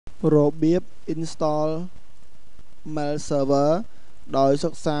របៀប install mail server ដោយ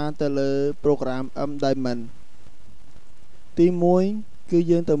សិក្សាទៅលើ program MDaemon ទី1គឺ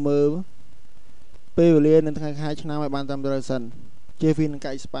យើងទៅមើលពេលវេលានិងថ្ងៃខែឆ្នាំឲ្យបានតាមត្រូវសិនជៀសវាងនឹង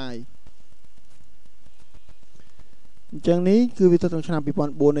កាយស្បាយអញ្ចឹងនេះគឺវាទៅក្នុងឆ្នាំ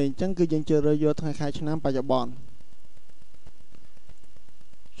2004នេះអញ្ចឹងគឺយើងជ្រើសរើសយកថ្ងៃខែឆ្នាំបច្ចុប្បន្ន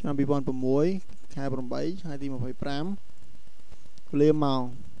ឆ្នាំ2006ខែ8ថ្ងៃទី25វេលាម៉ោង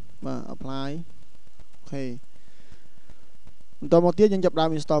បាទ apply អូខេបន្តមកទៀតយើងចាប់ដើម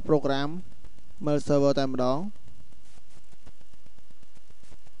install program mail server តែម្ដង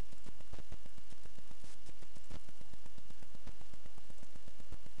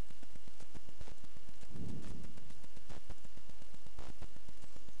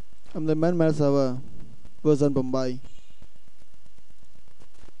MDaemon mail server version 8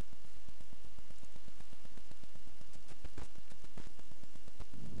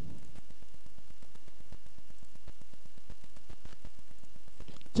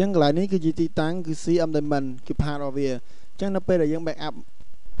ចឹងកន្លែងនេះគឺជាទីតាំងគឺ C MDaemon គឺ part របស់វាចឹងនៅពេលដែលយើង backup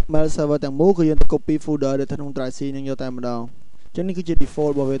mail server ទាំងមូលគឺយើងទៅ copy folder ដែលក្នុង drive C នឹងយកតែម្ដងចឹងនេះគឺជា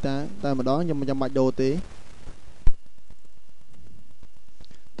default របស់វាតែម្ដងខ្ញុំមិនចាំបាច់ដូរទេ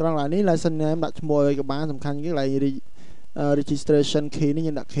ត្រង់កន្លែងនេះ license name ដាក់ឈ្មោះអីក៏បានសំខាន់គឺកន្លែង registration key នេះ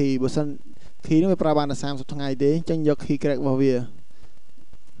យើងដាក់ key បើសិន key នេះវាប្រើបានតែ30ថ្ងៃទេចឹងយក key crack របស់វា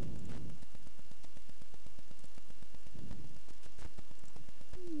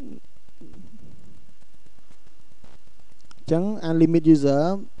ចឹង unlimit user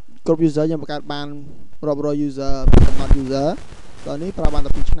គ្រប់ user យើងបង្កើតបានរាប់រយ user កំណត់ user តនេះប្រើបានតែ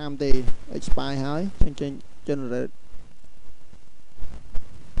2ឆ្នាំទេ expire ហើយចេញ generate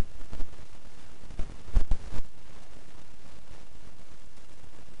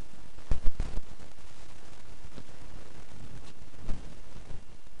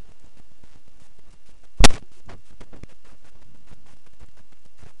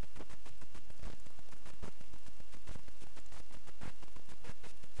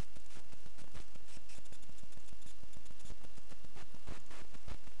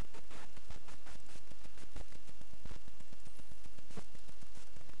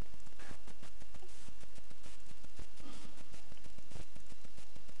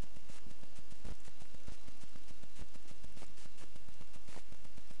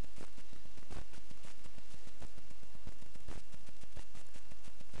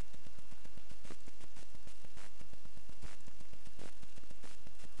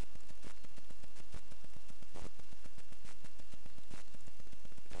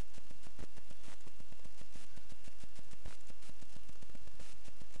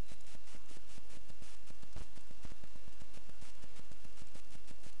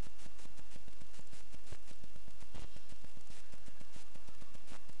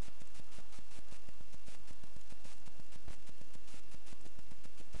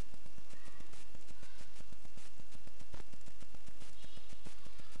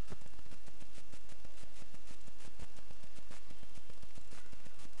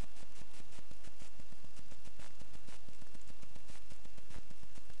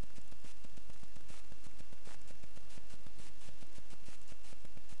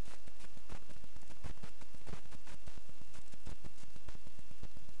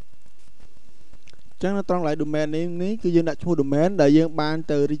ចឹងនៅត្រង់កន្លែង domain name នេះគឺយើងដាក់ឈ្មោះ domain ដែលយើងបាន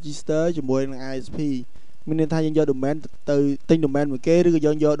ទៅ register ជាមួយនឹង ISP មានន័យថាយើងយក domain ទៅទិញ domain មួយគេឬក៏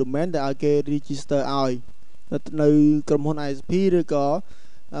យើងយក domain ទៅឲ្យគេ register ឲ្យនៅក្រុមហ៊ុន ISP ឬក៏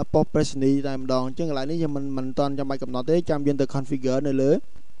post ប្រេសនីតែម្ដងចឹងកន្លែងនេះយើងមិនតាន់ចាំបាច់កំណត់ទេចាំយើងទៅ configure នៅលើ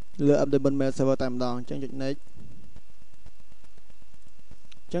MDaemon mail server តែម្ដងចឹងចុច next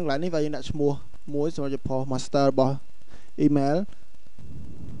ចឹងកន្លែងនេះបើយើងដាក់ឈ្មោះមួយសម្រាប់ post master របស់ email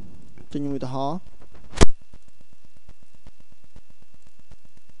ចឹងខ្ញុំឧទាហរណ៍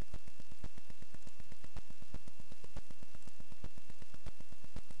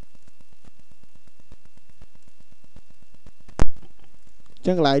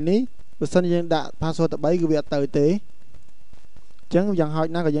ចឹងកន្លែងនេះបើសិនយើងដាក់ password ទៅ3គឺវាអត់ទៅទេចឹងយ៉ាងហោច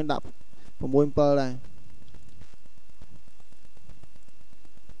ណាស់ក៏យើងដាក់6 7ដែរ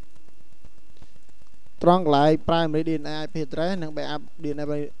ត្រង់កន្លែង primary DNA IP address និង backup DNA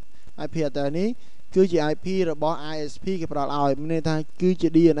IP address នេះគឺជា IP របស់ ISP គេផ្ដល់ឲ្យមានន័យថាគឺជា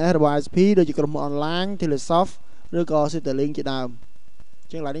DNS របស់ ISP ដូចជាក្រុមហ៊ុន online Telesoft ឬក៏ Citilink ជាដើម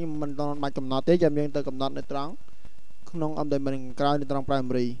ចឹងកន្លែងនេះមិនបាច់កំណត់ទេចាំយើងទៅកំណត់នៅត្រង់ក្នុង MDaemon ក្រោយនៅត្រង់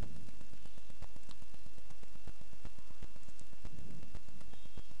primary អ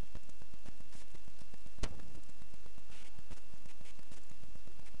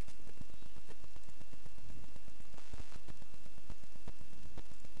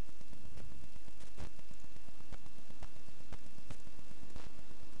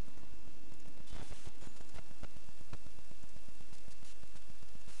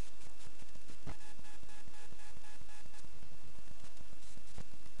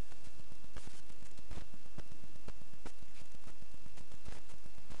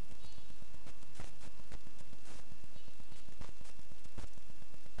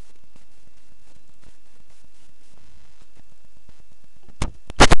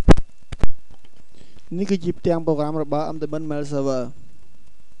នេះគឺជាផ្ទាំងប្រូក្រាមរបស់ MDaemon Mail Server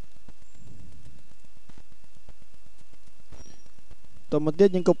តមកទៀត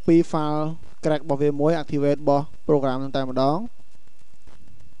យើង copy file crack របស់វាមួយ activate របស់ program ហ្នឹងតែម្ដង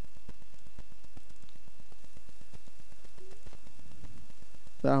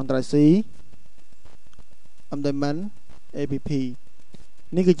ដល់ Ctrl C MDaemon app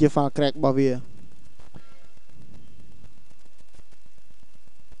នេះគឺជា file crack របស់វា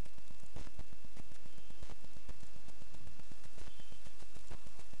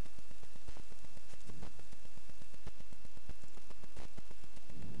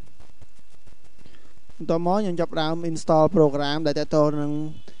តមកខ្ញុំចាប់ដើម install program ដែលតទៅនឹង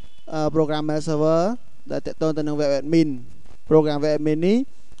program mail server ដែលតទៅទៅនឹង web admin program web admin នេះ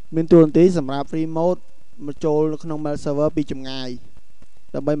មានតួនាទីសម្រាប់ free mode មកចូលនៅក្នុង mail server ពីចម្ងាយ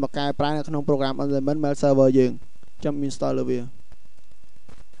ដើម្បីមកកែប្រែនៅក្នុង program MDaemon mail server យើងចាំ install លើវា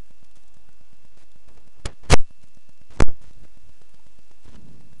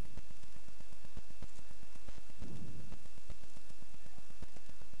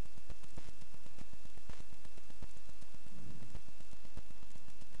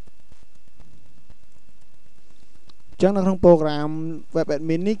ចឹងនៅក្នុង program web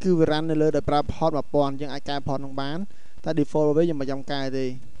admin នេះគឺវា run នៅលើដោយប្រើ port 1000យើងអាចកែ port នឹងបានតែ default របស់វាយើងមិនចាំកែទេ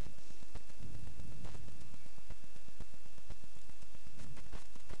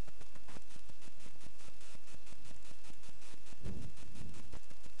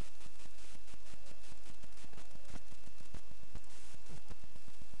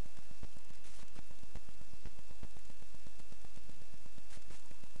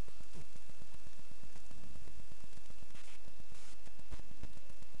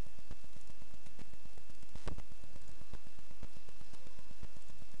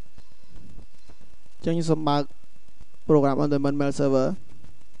ចឹងខ្ញុំសូមបើក program MDaemon mail server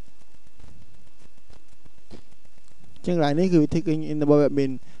ចឹងកន្លែងនេះគឺវិធីគេ enable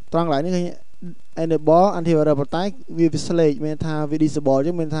admin ត្រង់កន្លែងនេះគេ enable antivirus ប៉ុន្តែវា select មានថាវា disable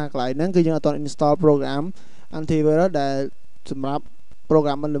ចឹងមានថាកន្លែងហ្នឹងគឺយើងអត់ទាន់ install program antivirus ដែលសម្រាប់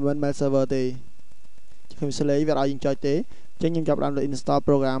program MDaemon mail server ទេខ្ញុំ select វាឲ្យយើងចុចទេចឹងខ្ញុំចាប់បាន install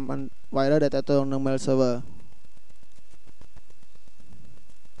program virus ដែលតទៅនឹង mail server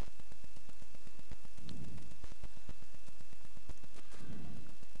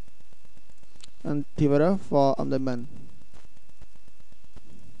antivirus for MDaemon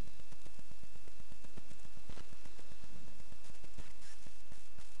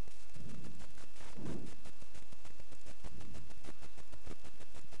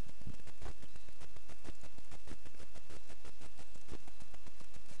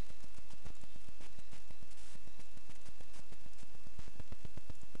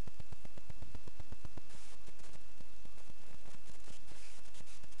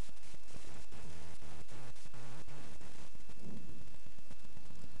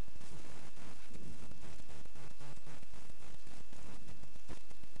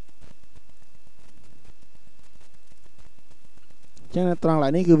ចឹងត្រង់កន្លែ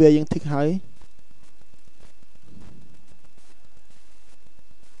ងនេះគឺវាយើង tick ហើយ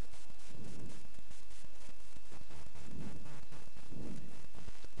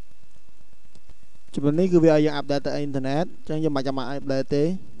ជំនាញនេះគឺវាឲ្យយើង update ទៅអ៊ីនធឺណិតចឹងយើងមិនចាំបាច់ update ទេ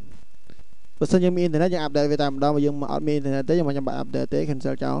បើសិនយើងមានអ៊ីនធឺណិតយើង update វាតែម្ដងបើយើងអត់មានអ៊ីនធឺណិតទេយើងមិនចាំបាច់ update ទេ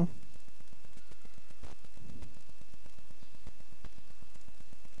cancel ចោល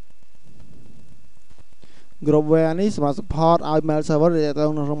Groveware នេះសម្រាប់ support ឲ្យ mail server ដែលទៅ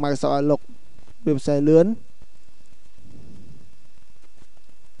ក្នុង Microsoft Outlook វាផ្សាយលឿន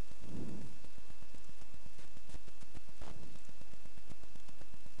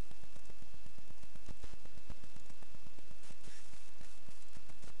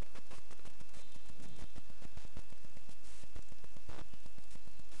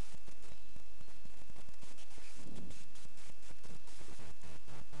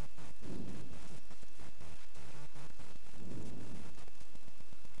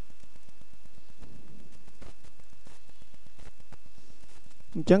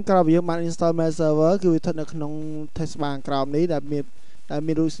អញ្ចឹងក្រោយយើងបាន install mail server គឺវាស្ថិតនៅក្នុង text bar ក្រោមនេះដែល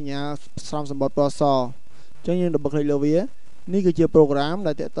មានរូបសញ្ញាស្រង់សម្បត្តិពណ៌សអញ្ចឹងយើង double click លើវានេះគឺជា program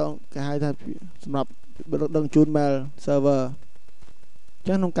ដែលតកតងគេហៅថាសម្រាប់ដឹងជូន mail server អញ្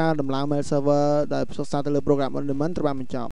ចឹងក្នុងការដំឡើង mail server ដែលផ្សព្វផ្សាយទៅលើ program MDaemon ត្រូវបានបញ្ចប់